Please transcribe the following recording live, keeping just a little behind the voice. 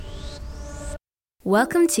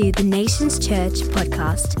Welcome to the Nations Church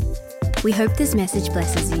podcast. We hope this message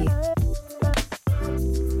blesses you.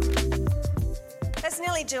 It's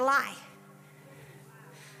nearly July.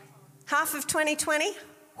 Half of 2020.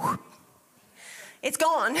 It's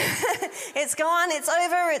gone. It's gone. It's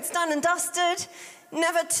over. It's done and dusted.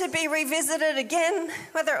 Never to be revisited again.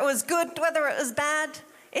 Whether it was good, whether it was bad,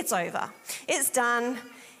 it's over. It's done.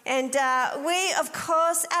 And we, of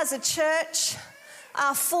course, as a church,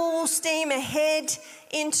 are full steam ahead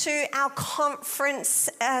into our conference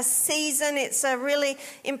season. It's a really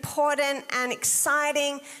important and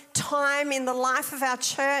exciting time in the life of our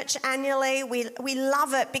church annually. We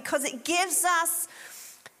love it because it gives us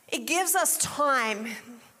time.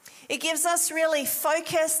 It gives us really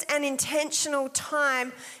focused and intentional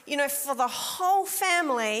time, for the whole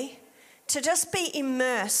family to just be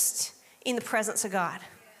immersed in the presence of God.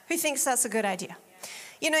 Who thinks that's a good idea?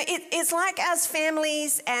 It's like as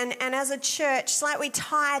families and as a church, it's like we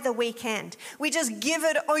tithe the weekend. We just give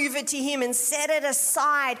it over to Him and set it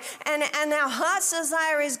aside. And our heart's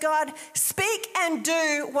desire is, God, speak and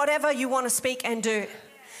do whatever you want to speak and do.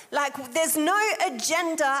 Like there's no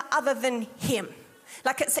agenda other than Him.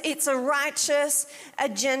 Like it's a righteous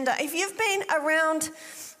agenda. If you've been around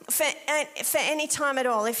for any time at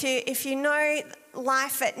all, if you know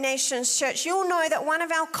life at Nations Church, you'll know that one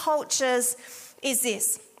of our cultures is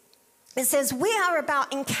this. It says we are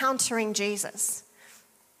about encountering Jesus.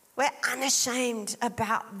 We're unashamed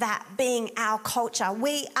about that being our culture.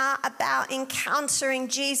 We are about encountering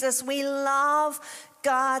Jesus. We love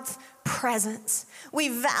God's presence. We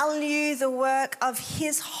value the work of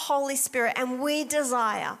His Holy Spirit, and we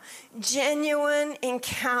desire genuine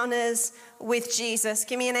encounters with Jesus.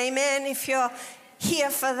 Give me an amen if you're here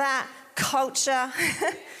for that culture.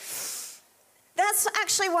 That's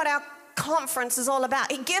actually what our conference is all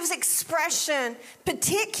about. It gives expression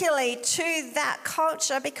particularly to that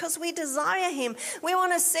culture because we desire Him. We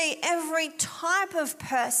want to see every type of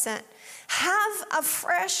person have a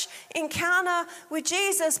fresh encounter with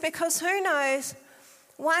Jesus, because who knows,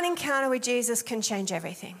 one encounter with Jesus can change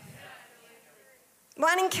everything.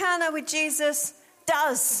 One encounter with Jesus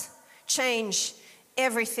does change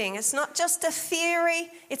everything. It's not just a theory,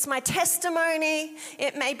 it's my testimony.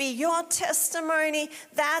 It may be your testimony.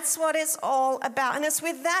 That's what it's all about. And it's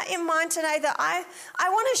with that in mind today that I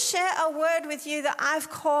want to share a word with you that I've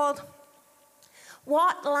called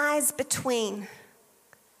What Lies Between.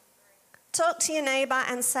 Talk to your neighbor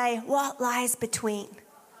and say, what lies between?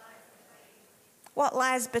 What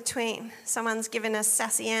lies between? Someone's given a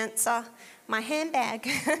sassy answer. My handbag.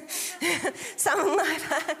 Something like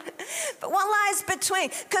that. But what lies between?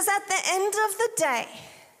 Because at the end of the day,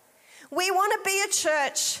 we want to be a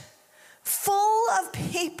church full of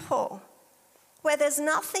people where there's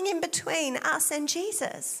nothing in between us and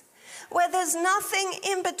Jesus. Where there's nothing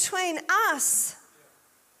in between us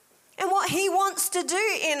and what He wants to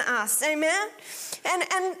do in us. Amen?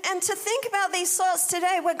 And to think about these thoughts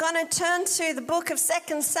today, we're going to turn to the book of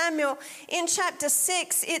 2 Samuel in chapter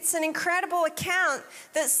 6. It's an incredible account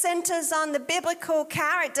that centers on the biblical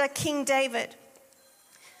character King David.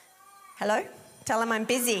 Hello? Tell him I'm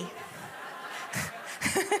busy.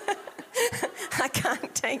 I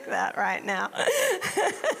can't take that right now.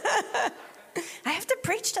 I have to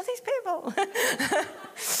preach to these people.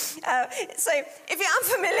 So if you're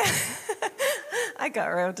unfamiliar, I got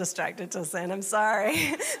real distracted just then, I'm sorry.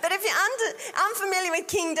 But if you're unfamiliar with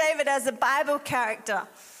King David as a Bible character,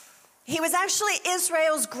 he was actually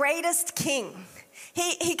Israel's greatest king.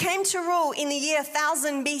 He came to rule in the year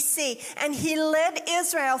 1000 BC, and he led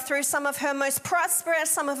Israel through some of her most prosperous,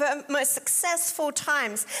 some of her most successful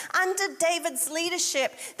times. Under David's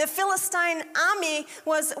leadership, the Philistine army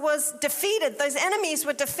was defeated. Those enemies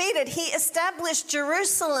were defeated. He established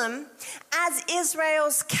Jerusalem as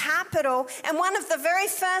Israel's capital, and one of the very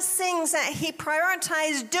first things that he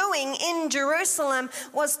prioritized doing in Jerusalem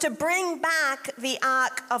was to bring back the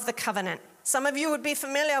Ark of the Covenant. Some of you would be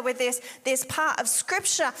familiar with this part of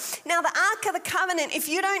Scripture. Now, the Ark of the Covenant, if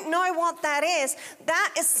you don't know what that is,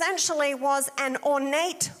 that essentially was an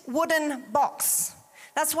ornate wooden box.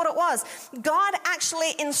 That's what it was. God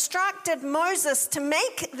actually instructed Moses to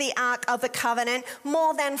make the Ark of the Covenant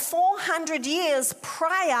more than 400 years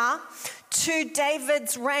prior to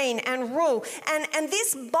David's reign and rule. And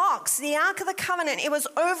this box, the Ark of the Covenant, it was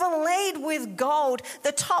overlaid with gold.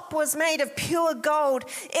 The top was made of pure gold.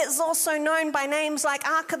 It's also known by names like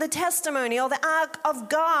Ark of the Testimony or the Ark of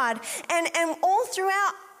God. And all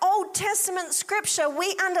throughout Old Testament scripture,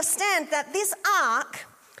 we understand that this ark,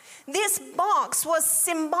 this box, was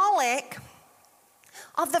symbolic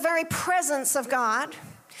of the very presence of God.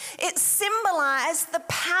 It symbolized the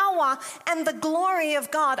power power and the glory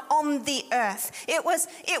of God on the earth. It was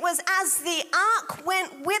as the ark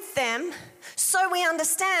went with them, so we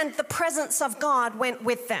understand the presence of God went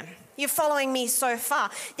with them. You're following me so far.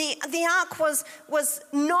 The ark was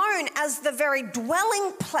known as the very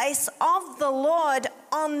dwelling place of the Lord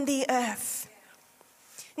on the earth.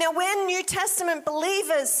 Now, we're New Testament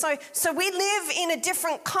believers, so we live in a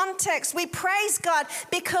different context. We praise God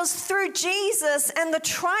because through Jesus and the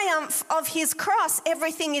triumph of his cross,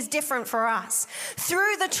 everything is different for us.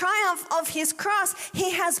 Through the triumph of his cross,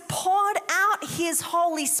 he has poured out his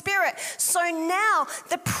Holy Spirit. So now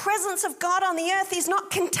the presence of God on the earth is not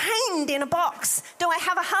contained in a box. Do I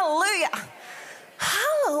have a hallelujah?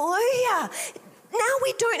 Hallelujah. Now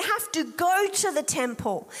we don't have to go to the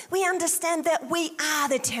temple. We understand that we are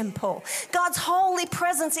the temple. God's holy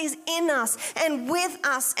presence is in us and with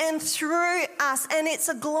us and through us. And it's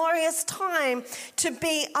a glorious time to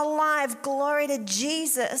be alive. Glory to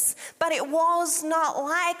Jesus. But it was not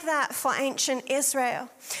like that for ancient Israel.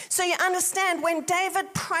 So you understand, when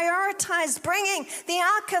David prioritized bringing the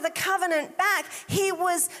Ark of the Covenant back, he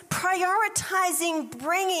was prioritizing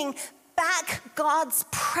bringing back God's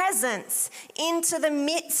presence into the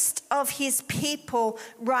midst of his people,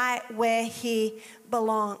 right where he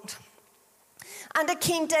belonged. Under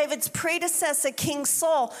King David's predecessor, King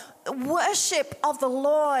Saul, worship of the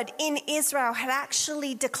Lord in Israel had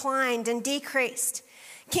actually declined and decreased.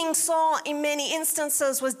 King Saul, in many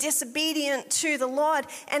instances, was disobedient to the Lord,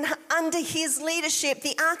 and under his leadership,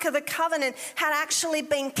 the Ark of the Covenant had actually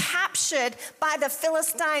been captured by the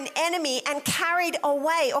Philistine enemy and carried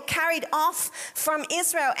away or carried off from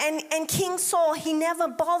Israel. And King Saul, he never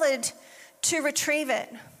bothered to retrieve it.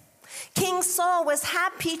 King Saul was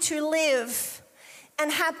happy to live and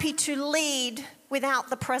happy to lead without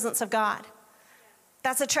the presence of God.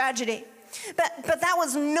 That's a tragedy. But that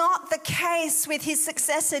was not the case with his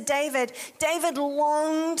successor, David. David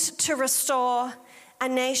longed to restore a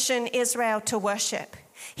nation, Israel, to worship.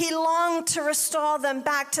 He longed to restore them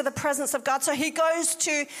back to the presence of God. So he goes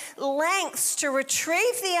to lengths to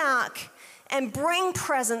retrieve the ark and bring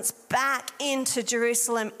presence back into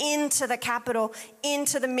Jerusalem, into the capital,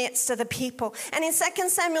 into the midst of the people. And in 2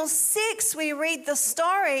 Samuel 6, we read the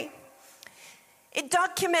story. It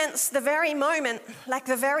documents the very moment, like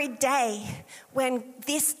the very day, when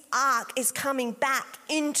this ark is coming back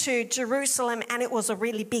into Jerusalem, and it was a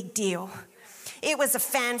really big deal. It was a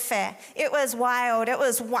fanfare. It was wild. It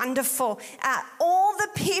was wonderful. All the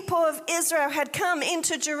people of Israel had come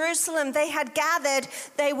into Jerusalem. They had gathered.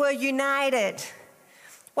 They were united.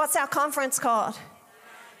 What's our conference called?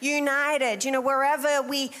 United. You know, wherever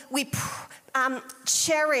we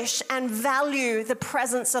cherish and value the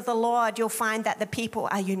presence of the Lord, you'll find that the people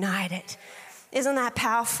are united. Isn't that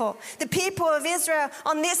powerful? The people of Israel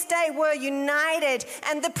on this day were united,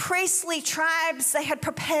 and the priestly tribes, they had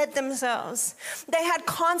prepared themselves. They had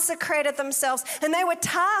consecrated themselves, and they were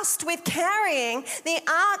tasked with carrying the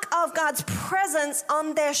ark of God's presence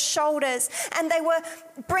on their shoulders. And they were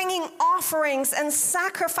bringing offerings and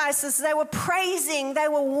sacrifices. They were praising, they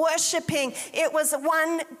were worshiping. It was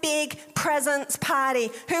one big presence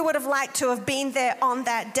party. Who would have liked to have been there on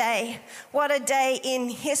that day? What a day in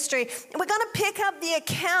history. We're going to pick up the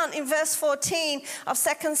account in verse 14 of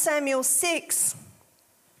 2 Samuel 6.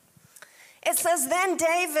 It says, "Then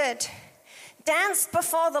David danced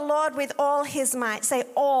before the Lord with all his might." Say,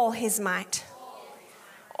 all his might.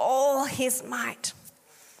 All his might.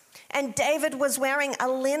 And David was wearing a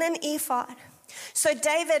linen ephod. So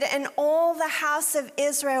David and all the house of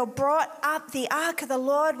Israel brought up the ark of the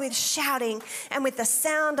Lord with shouting and with the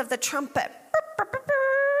sound of the trumpet.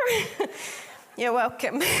 You're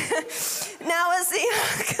welcome. Now as the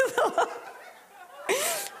ark of the Lord...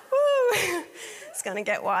 Woo. It's going to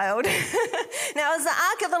get wild. Now as the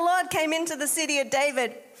ark of the Lord came into the city of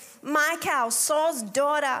David, Michal, Saul's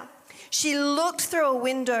daughter, she looked through a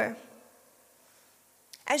window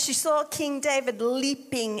and she saw King David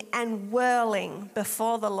leaping and whirling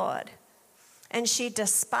before the Lord. And she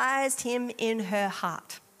despised him in her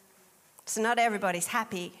heart. So not everybody's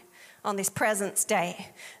happy on this presence day.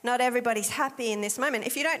 Not everybody's happy in this moment.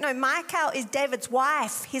 If you don't know, Michal is David's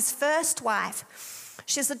wife, his first wife.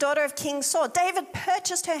 She's the daughter of King Saul. David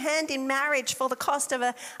purchased her hand in marriage for the cost of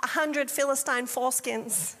 100 Philistine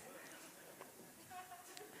foreskins.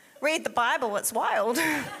 Read the Bible, it's wild.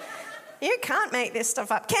 You can't make this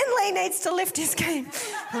stuff up. Ken Lee needs to lift his game.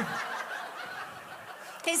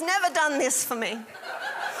 He's never done this for me.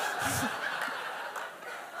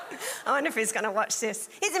 I wonder if he's going to watch this.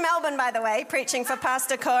 He's in Melbourne, by the way, preaching for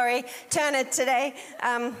Pastor Corey Turner today.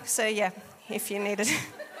 So, yeah, if you need it.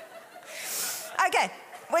 Okay,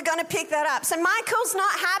 we're going to pick that up. So Michal's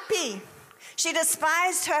not happy. She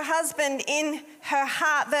despised her husband in her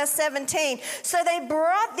heart, verse 17. So they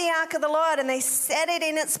brought the ark of the Lord and they set it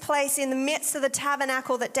in its place in the midst of the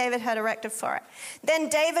tabernacle that David had erected for it. Then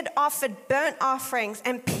David offered burnt offerings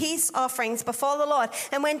and peace offerings before the Lord.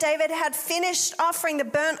 And when David had finished offering the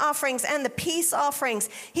burnt offerings and the peace offerings,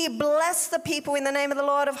 he blessed the people in the name of the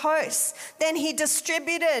Lord of hosts. Then he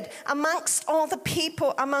distributed amongst all the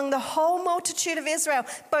people, among the whole multitude of Israel,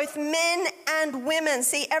 both men and women.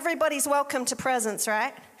 See, everybody's welcome to presents,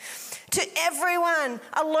 right? To everyone,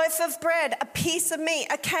 a loaf of bread, a piece of meat,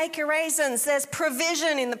 a cake of raisins. There's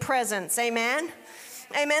provision in the presents. Amen?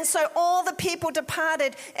 Amen. So all the people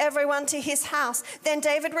departed, everyone to his house. Then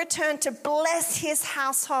David returned to bless his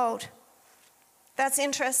household. That's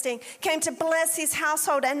interesting. Came to bless his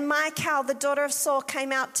household. And Michal, the daughter of Saul,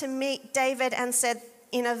 came out to meet David and said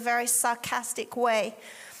in a very sarcastic way,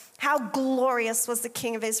 how glorious was the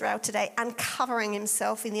king of Israel today, uncovering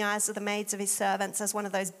himself in the eyes of the maids of his servants as one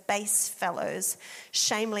of those base fellows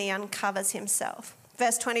shamefully uncovers himself.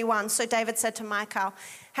 Verse 21, so David said to Michal,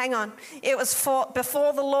 hang on, it was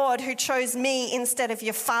before the Lord who chose me instead of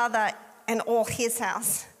your father and all his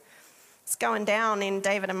house. It's going down in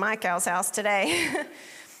David and Michal's house today.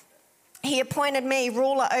 He appointed me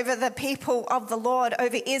ruler over the people of the Lord,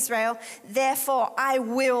 over Israel. Therefore, I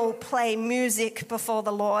will play music before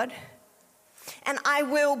the Lord. And I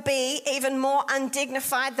will be even more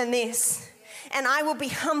undignified than this. And I will be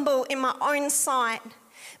humble in my own sight.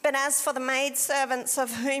 But as for the maidservants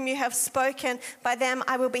of whom you have spoken, by them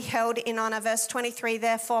I will be held in honor. Verse 23,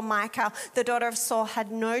 therefore Michal, the daughter of Saul,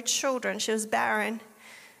 had no children. She was barren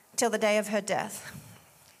till the day of her death.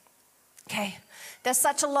 Okay. There's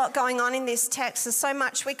such a lot going on in this text. There's so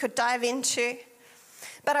much we could dive into.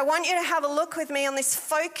 But I want you to have a look with me on this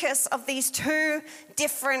focus of these two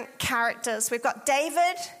different characters. We've got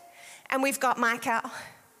David and we've got Michal.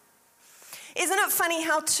 Isn't it funny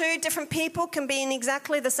how two different people can be in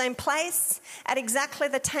exactly the same place at exactly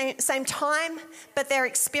the same time, but they're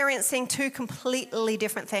experiencing two completely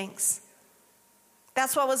different things?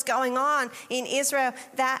 That's what was going on in Israel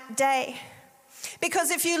that day. Because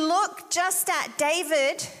if you look just at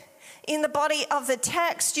David in the body of the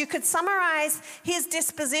text, you could summarize his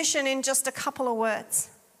disposition in just a couple of words.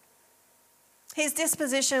 His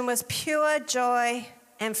disposition was pure joy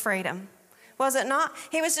and freedom. Was it not?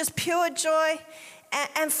 He was just pure joy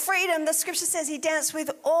and freedom. The scripture says he danced with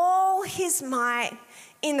all his might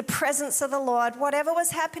in the presence of the Lord. Whatever was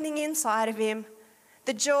happening inside of him,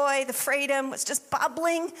 the joy, the freedom was just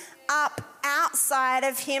bubbling up outside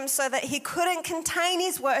of him so that he couldn't contain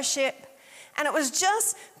his worship. And it was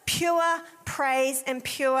just pure praise and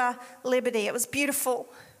pure liberty. It was beautiful.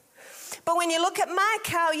 But when you look at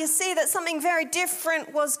Michal, you see that something very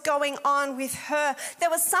different was going on with her. There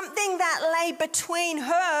was something that lay between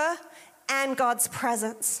her and God's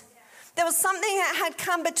presence. There was something that had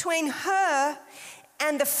come between her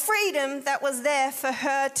and the freedom that was there for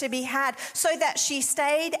her to be had, so that she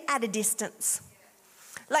stayed at a distance.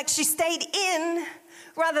 Like she stayed in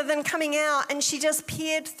rather than coming out, and she just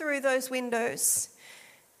peered through those windows.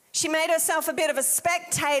 She made herself a bit of a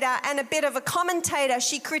spectator and a bit of a commentator.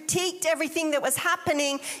 She critiqued everything that was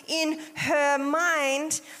happening in her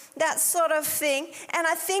mind, that sort of thing. And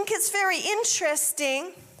I think it's very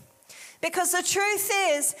interesting because the truth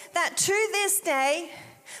is that to this day,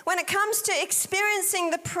 when it comes to experiencing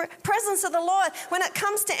the presence of the Lord, when it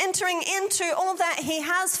comes to entering into all that he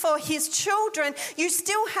has for his children, you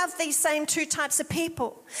still have these same two types of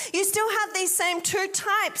people. You still have these same two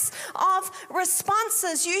types of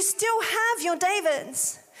responses. You still have your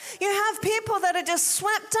Davids. You have people that are just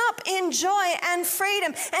swept up in joy and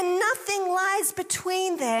freedom, and nothing lies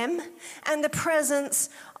between them and the presence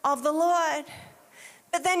of the Lord.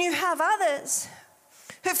 But then you have others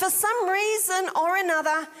who for some reason or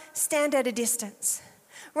another stand at a distance.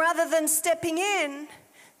 Rather than stepping in,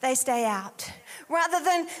 they stay out. Rather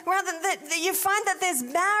than you find that there's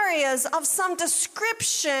barriers of some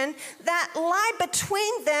description that lie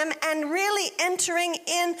between them and really entering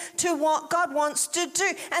into what God wants to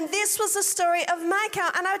do. And this was the story of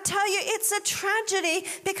Michal. And I would tell you, it's a tragedy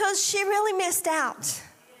because she really missed out.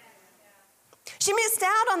 She missed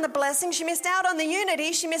out on the blessing. She missed out on the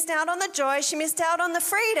unity. She missed out on the joy. She missed out on the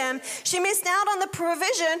freedom. She missed out on the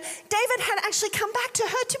provision. David had actually come back to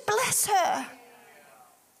her to bless her.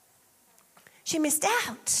 She missed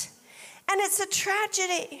out. And it's a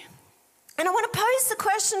tragedy. And I want to pose the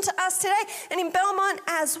question to us today, and in Belmont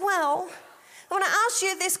as well. I want to ask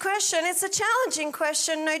you this question. It's a challenging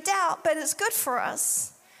question, no doubt, but it's good for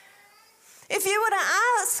us. If you were to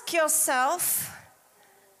ask yourself,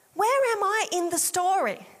 Where am I in the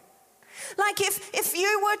story? Like if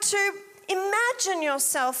you were to imagine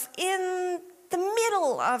yourself in the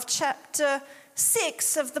middle of chapter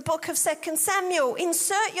 6 of the book of 2 Samuel,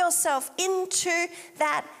 insert yourself into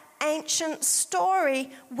that ancient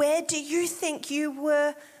story, where do you think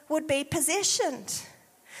you would be positioned?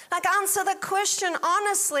 Like, answer the question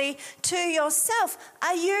honestly to yourself.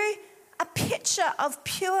 Are you a picture of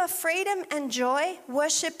pure freedom and joy,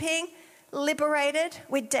 worshiping, liberated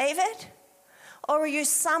with David? Or are you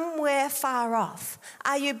somewhere far off?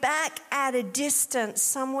 Are you back at a distance,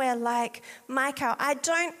 somewhere like Michael? I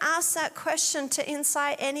don't ask that question to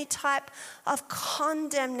incite any type of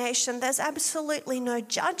condemnation. There's absolutely no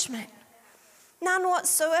judgment. None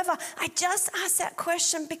whatsoever. I just ask that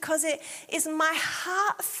question because it is my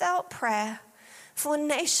heartfelt prayer for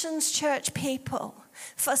Nations Church people,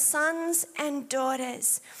 for sons and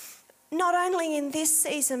daughters, not only in this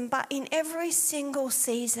season, but in every single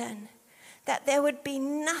season, that there would be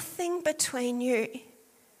nothing between you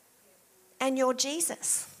and your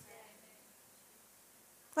Jesus.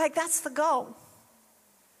 Like, that's the goal.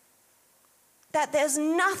 That there's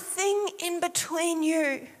nothing in between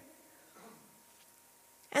you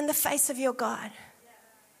and the face of your God.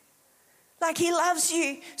 Like, he loves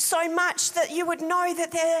you so much that you would know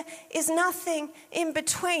that there is nothing in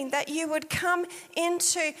between, that you would come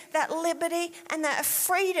into that liberty and that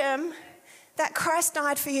freedom that Christ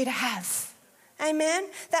died for you to have. Amen?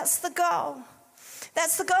 That's the goal.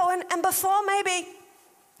 That's the goal. And before maybe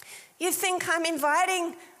you think I'm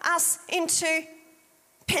inviting us into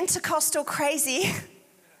Pentecostal crazy,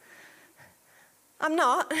 I'm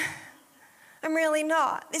not. I'm really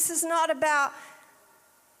not. This is not about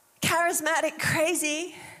charismatic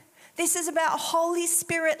crazy. This is about Holy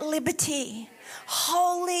Spirit liberty.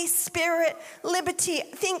 Holy Spirit liberty.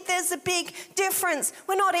 I think there's a big difference.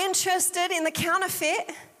 We're not interested in the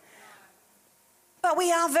counterfeit, but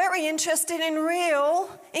we are very interested in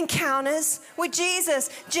real encounters with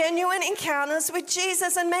Jesus, genuine encounters with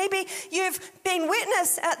Jesus. And maybe you've been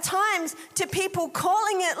witness at times to people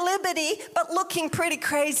calling it liberty, but looking pretty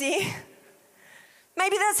crazy.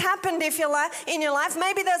 Maybe that's happened in your life.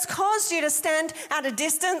 Maybe that's caused you to stand at a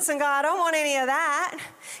distance and go, I don't want any of that.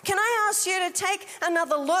 Can I ask you to take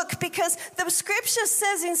another look? Because the scripture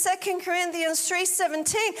says in 2 Corinthians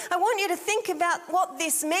 3:17, I want you to think about what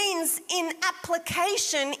this means in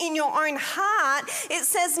application in your own heart. It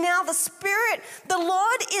says, now the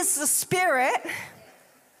Lord is the Spirit.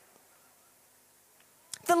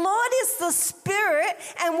 The Lord is the Spirit,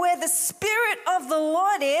 and where the Spirit of the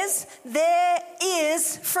Lord is, there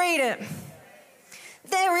is freedom.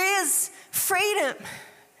 There is freedom.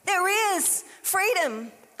 There is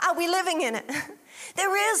freedom. Are we living in it?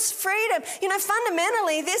 There is freedom. You know,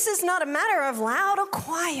 fundamentally, this is not a matter of loud or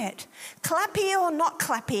quiet, clappy or not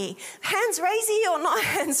clappy, hands raisy or not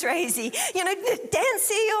hands raisy, you know,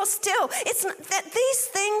 dancey or still. It's not, that these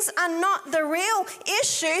things are not the real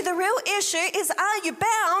issue. The real issue is, are you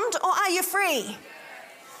bound or are you free?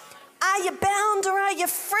 Are you bound or are you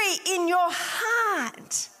free in your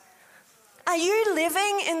heart? Are you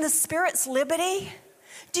living in the Spirit's liberty?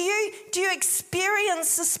 Do you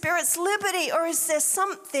experience the Spirit's liberty, or is there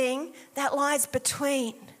something that lies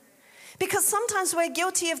between? Because sometimes we're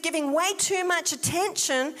guilty of giving way too much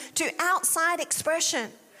attention to outside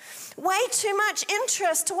expression, way too much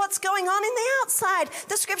interest to what's going on in the outside.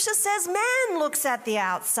 The scripture says man looks at the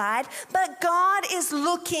outside, but God is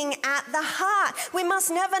looking at the heart. We must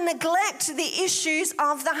never neglect the issues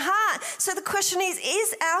of the heart. So the question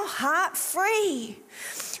is our heart free?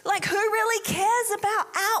 Like, who really cares about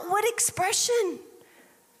outward expression?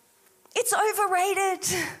 It's overrated.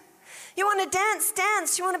 You want to dance,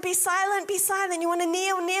 dance. You want to be silent, be silent. You want to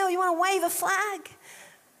kneel, kneel. You want to wave a flag.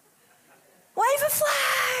 Wave a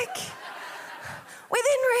flag.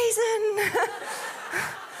 Within reason.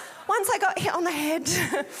 Once I got hit on the head.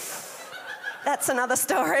 That's another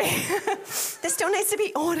story. There still needs to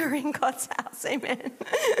be order in God's house. Amen.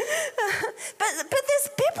 But there's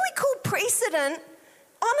biblical precedent.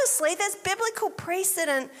 Honestly, there's biblical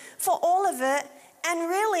precedent for all of it, and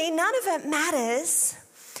really none of it matters.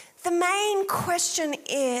 The main question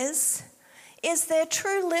is there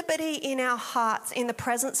true liberty in our hearts in the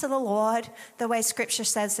presence of the Lord, the way Scripture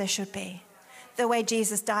says there should be, the way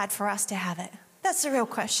Jesus died for us to have it? That's the real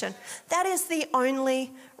question. That is the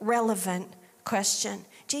only relevant question.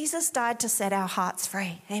 Jesus died to set our hearts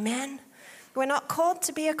free. Amen? We're not called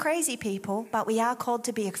to be a crazy people, but we are called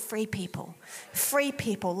to be a free people,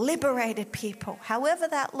 liberated people, however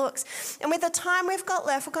that looks. And with the time we've got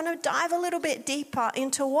left, we're going to dive a little bit deeper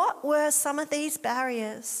into what were some of these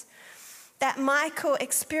barriers that Michael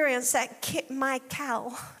experienced,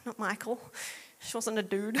 Michael, not Michael, she wasn't a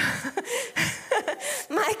dude.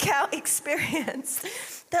 Michael experienced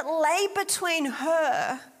that lay between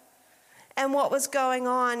her and what was going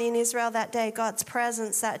on in Israel that day, God's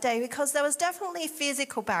presence that day, because there was definitely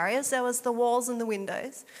physical barriers. There was the walls and the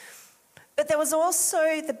windows. But there was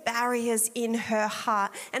also the barriers in her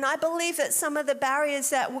heart. And I believe that some of the barriers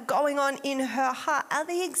that were going on in her heart are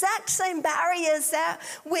the exact same barriers that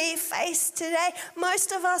we face today.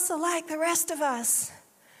 Most of us are like the rest of us.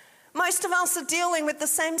 Most of us are dealing with the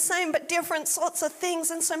same but different sorts of things.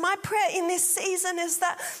 And so my prayer in this season is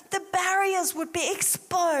that the barriers would be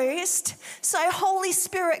exposed so Holy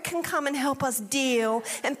Spirit can come and help us deal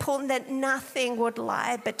and that nothing would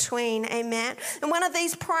lie between. Amen. And one of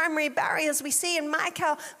these primary barriers we see in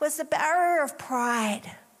Michael was the barrier of pride.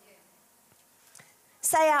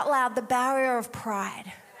 Say out loud, the barrier of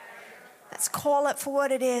pride. Let's call it for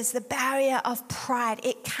what it is, the barrier of pride.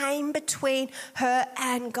 It came between her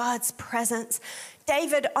and God's presence.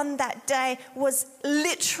 David on that day was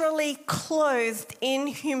literally clothed in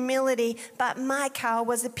humility, but Michal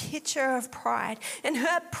was a picture of pride. And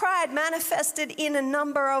her pride manifested in a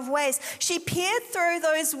number of ways. She peered through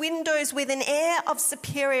those windows with an air of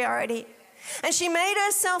superiority. And she made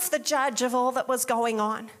herself the judge of all that was going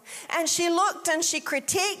on. And she looked and she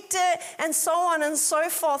critiqued it and so on and so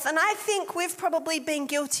forth. And I think we've probably been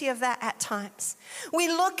guilty of that at times. We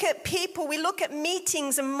look at people, we look at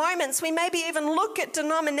meetings and moments, we maybe even look at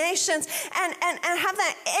denominations and have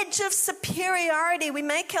that edge of superiority. We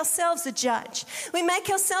make ourselves a judge. We make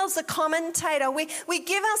ourselves a commentator. We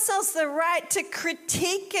give ourselves the right to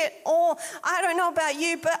critique it all. I don't know about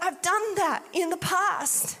you, but I've done that in the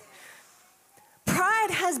past. Pride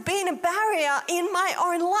has been a barrier in my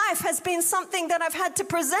own life, has been something that I've had to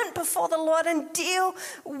present before the Lord and deal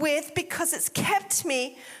with because it's kept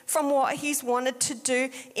me from what He's wanted to do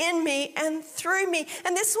in me and through me.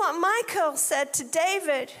 And this is what Michal said to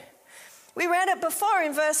David. We read it before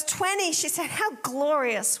in verse 20. She said, how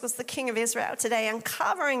glorious was the king of Israel today,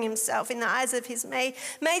 uncovering himself in the eyes of his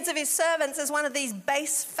maids of his servants as one of these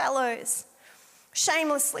base fellows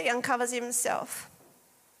shamelessly uncovers himself.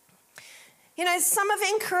 You know, some have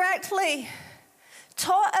incorrectly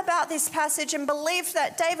taught about this passage and believed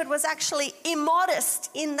that David was actually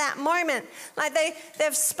immodest in that moment. Like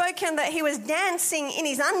they've spoken that he was dancing in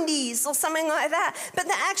his undies or something like that. But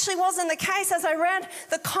that actually wasn't the case. As I read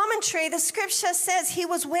the commentary, the scripture says he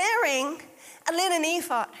was wearing a linen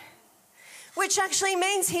ephod, which actually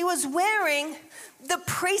means he was wearing the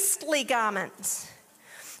priestly garments.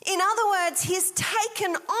 In other words, he's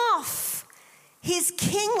taken off his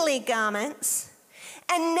kingly garments,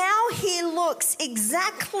 and now he looks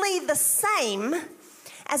exactly the same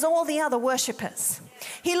as all the other worshippers.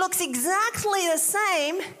 He looks exactly the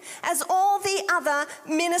same as all the other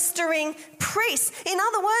ministering priests. In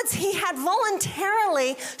other words, he had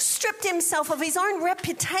voluntarily stripped himself of his own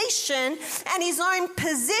reputation and his own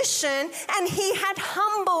position, and he had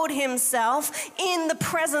humbled himself in the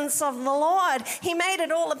presence of the Lord. He made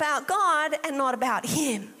it all about God and not about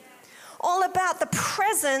him. All about the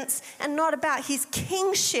presence and not about his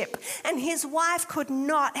kingship. And his wife could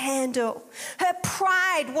not handle. Her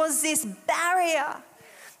pride was this barrier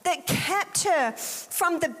that kept her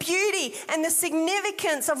from the beauty and the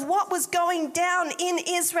significance of what was going down in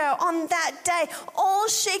Israel on that day. All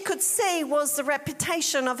she could see was the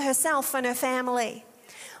reputation of herself and her family.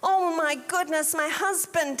 Oh my goodness, my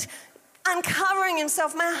husband uncovering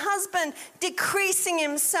himself, my husband decreasing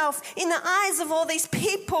himself in the eyes of all these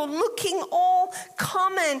people, looking all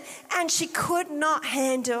common, and she could not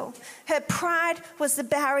handle. Her pride was the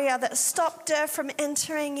barrier that stopped her from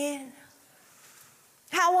entering in.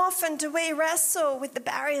 How often do we wrestle with the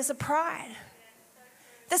barriers of pride?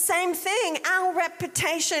 The same thing, our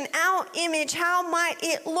reputation, our image, how might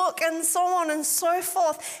it look, and so on and so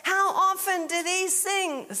forth. How often do these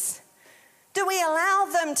things, do we allow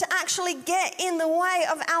them to actually get in the way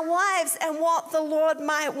of our lives and what the Lord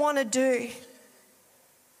might want to do?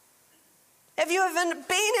 Have you ever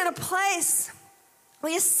been in a place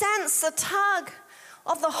where you sense the tug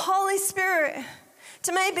of the Holy Spirit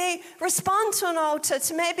to maybe respond to an altar,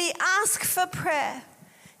 to maybe ask for prayer,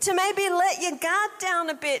 to maybe let your guard down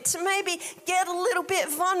a bit, to maybe get a little bit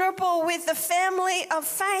vulnerable with the family of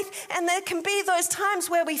faith? And there can be those times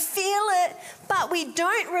where we feel it, but we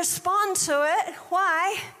don't respond to it.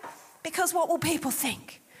 Why? Because what will people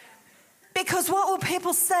think? Because what will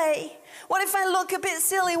people say? What if I look a bit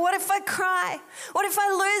silly? What if I cry? What if I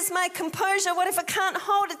lose my composure? What if I can't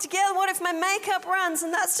hold it together? What if my makeup runs?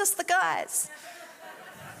 And that's just the guys.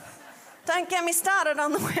 Don't get me started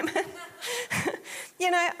on the women.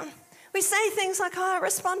 You know, We say things like, oh, I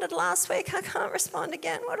responded last week, I can't respond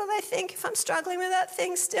again. What do they think if I'm struggling with that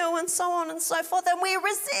thing still, and so on and so forth. And we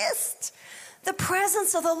resist the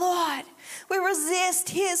presence of the Lord. We resist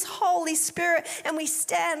his Holy Spirit, and we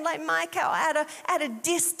stand like Michael at a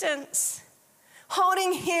distance,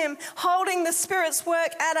 holding him, holding the Spirit's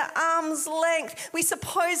work at an arm's length. We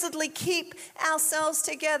supposedly keep ourselves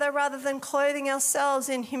together rather than clothing ourselves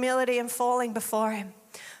in humility and falling before him.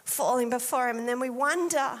 And then we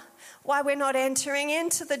wonder why we're not entering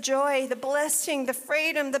into the joy, the blessing, the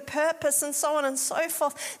freedom, the purpose, and so on and so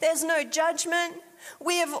forth. There's no judgment.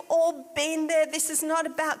 We have all been there. This is not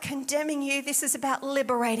about condemning you. This is about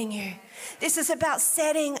liberating you. This is about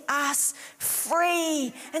setting us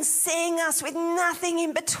free and seeing us with nothing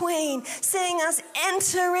in between, seeing us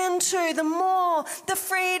enter into the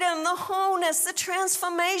freedom, the wholeness, the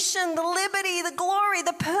transformation, the liberty, the glory,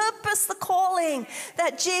 the purpose, the calling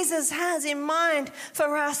that Jesus has in mind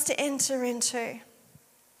for us to enter into.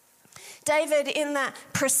 David, in that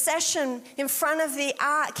procession in front of the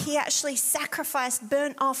ark, he actually sacrificed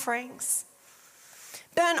burnt offerings.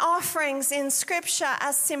 Burnt offerings in Scripture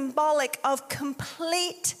are symbolic of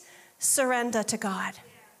complete surrender to God.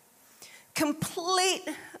 Complete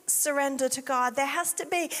surrender to God. There has to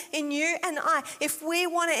be in you and I, if we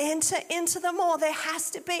want to enter into the more, there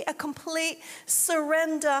has to be a complete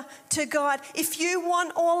surrender to God. If you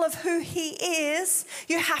want all of who he is,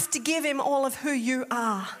 you have to give him all of who you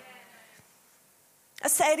are. I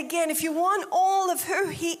say it again, if you want all of who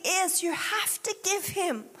he is, you have to give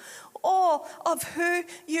him all of who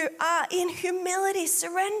you are. In humility,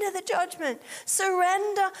 surrender the judgment,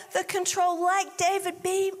 surrender the control. Like David,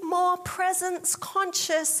 be more presence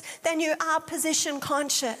conscious than you are position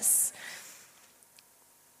conscious.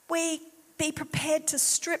 We be prepared to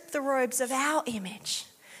strip the robes of our image,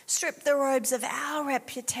 strip the robes of our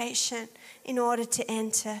reputation in order to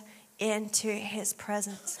enter into his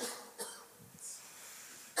presence.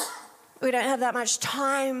 We don't have that much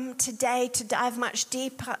time today to dive much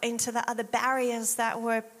deeper into the other barriers that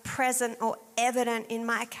were present or evident in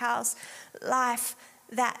Michael's life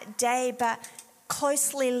that day, but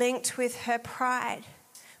closely linked with her pride,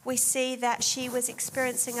 we see that she was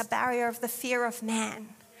experiencing a barrier of the fear of man.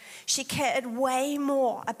 She cared way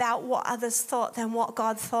more about what others thought than what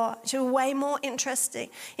God thought. She was way more interested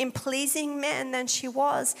in pleasing men than she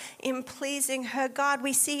was in pleasing her God.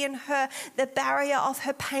 We see in her the barrier of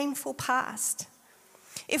her painful past.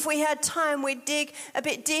 If we had time, we'd dig a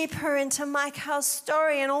bit deeper into Michael's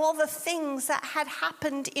story and all the things that had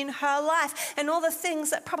happened in her life and all the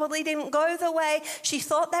things that probably didn't go the way she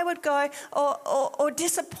thought they would go or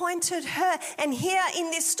disappointed her. And here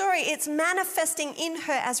in this story, it's manifesting in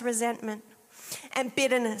her as resentment and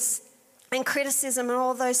bitterness and criticism and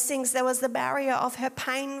all those things. There was the barrier of her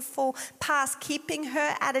painful past, keeping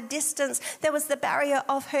her at a distance. There was the barrier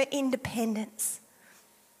of her independence.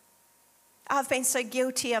 I've been so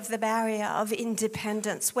guilty of the barrier of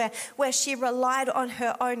independence where she relied on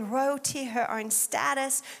her own royalty, her own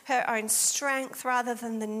status, her own strength, rather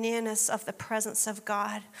than the nearness of the presence of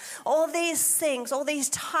God. All these things, all these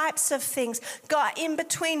types of things got in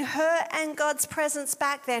between her and God's presence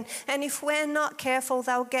back then. And if we're not careful,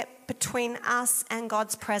 they'll get between us and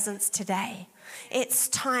God's presence today. It's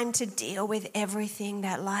time to deal with everything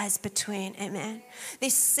that lies between. Amen.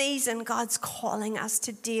 This season, God's calling us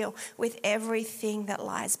to deal with everything that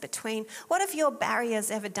lies between. What have your barriers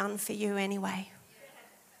ever done for you anyway?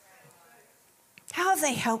 How have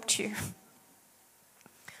they helped you?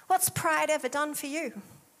 What's pride ever done for you?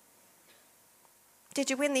 Did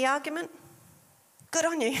you win the argument? Good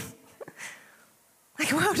on you.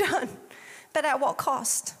 Like, well done. But at what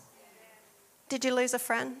cost? Did you lose a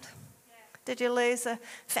friend? Did you lose a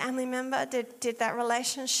family member? Did that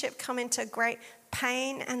relationship come into great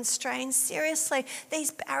pain and strain? Seriously, these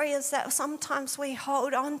barriers that sometimes we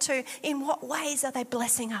hold on to, in what ways are they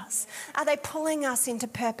blessing us? Are they pulling us into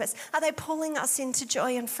purpose? Are they pulling us into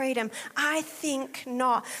joy and freedom? I think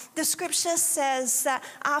not. The scripture says that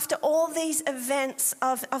after all these events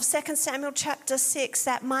of 2 Samuel chapter 6,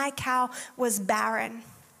 that Michal was barren.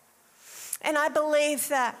 And I believe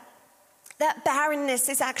that barrenness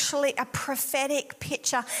is actually a prophetic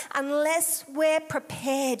picture. Unless we're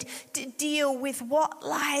prepared to deal with what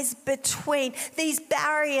lies between, these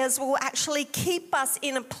barriers will actually keep us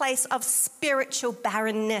in a place of spiritual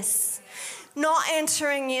barrenness, not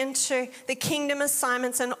entering into the kingdom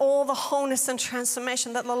assignments and all the wholeness and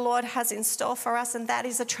transformation that the Lord has in store for us. And that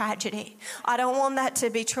is a tragedy. I don't want that to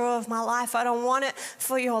be true of my life. I don't want it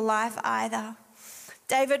for your life either.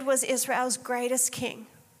 David was Israel's greatest king.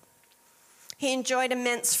 He enjoyed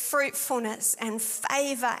immense fruitfulness and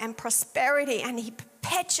favor and prosperity, and he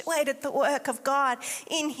perpetuated the work of God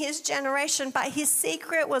in his generation. But his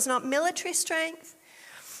secret was not military strength.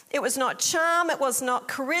 It was not charm. It was not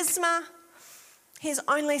charisma. His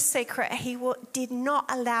only secret, he did not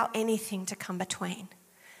allow anything to come between.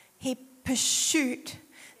 He pursued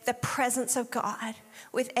the presence of God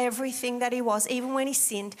with everything that he was. Even when he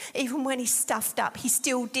sinned, even when he stuffed up, he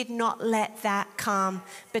still did not let that come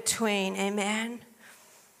between. Amen.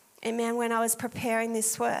 Amen. When I was preparing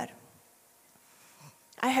this word,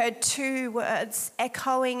 I heard two words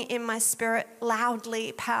echoing in my spirit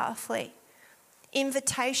loudly, powerfully.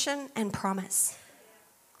 Invitation and promise.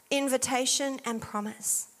 Invitation and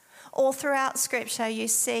promise. All throughout Scripture, you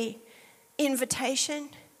see invitation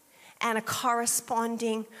and a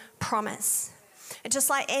corresponding promise. And just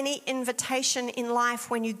like any invitation in life,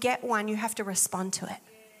 when you get one, you have to respond to it.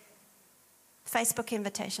 Facebook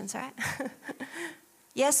invitations, right?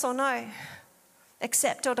 Yes or no?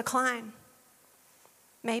 Accept or decline?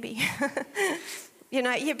 Maybe.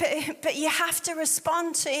 But you have to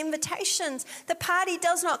respond to invitations. The party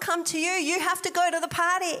does not come to you. You have to go to the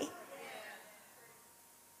party.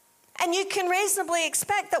 And you can reasonably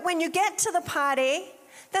expect that when you get to the party,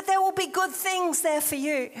 that there will be good things there for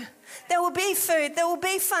you. There will be food, there will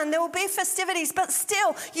be fun, there will be festivities, but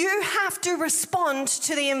still you have to respond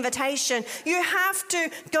to the invitation. You have to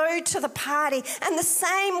go to the party. And the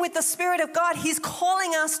same with the Spirit of God. He's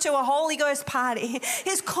calling us to a Holy Ghost party.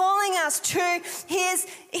 He's calling us to his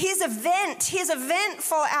event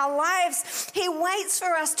for our lives. He waits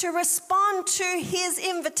for us to respond to his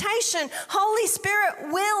invitation. Holy Spirit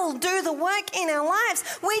will do the work in our lives.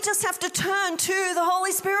 We just have to turn to the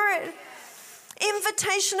Holy Spirit.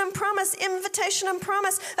 Invitation and promise, invitation and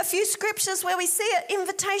promise. A few scriptures where we see it,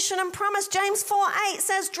 invitation and promise. James 4:8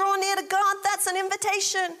 says, draw near to God. That's an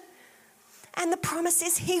invitation. And the promise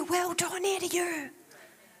is he will draw near to you.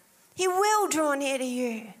 He will draw near to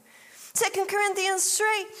you. 2 Corinthians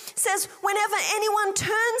 3 says, whenever anyone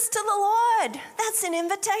turns to the Lord, that's an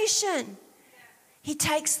invitation. He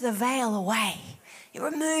takes the veil away. He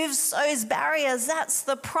removes those barriers. That's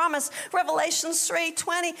the promise. Revelation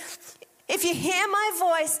 3:20. If you hear my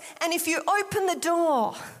voice and if you open the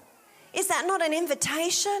door, is that not an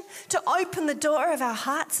invitation to open the door of our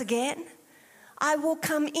hearts again? I will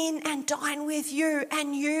come in and dine with you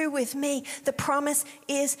and you with me. The promise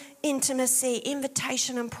is intimacy,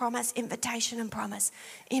 invitation and promise, invitation and promise,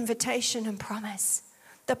 invitation and promise.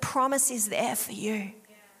 The promise is there for you.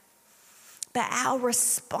 But our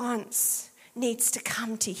response needs to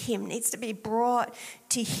come to him, needs to be brought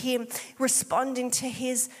to him. Responding to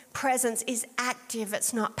his presence is active,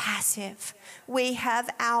 it's not passive. We have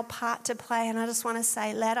our part to play, and I just want to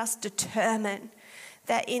say, let us determine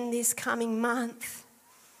that in this coming month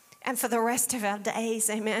and for the rest of our days,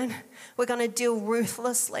 amen, we're going to deal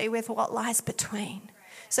ruthlessly with what lies between,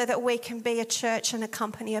 so that we can be a church and a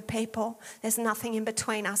company of people. There's nothing in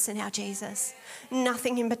between us and our Jesus,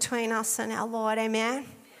 nothing in between us and our Lord, amen.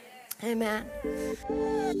 Amen.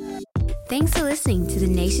 Thanks for listening to the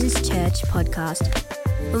Nations Church podcast.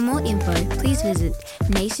 For more info, please visit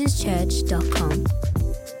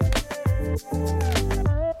nationschurch.com.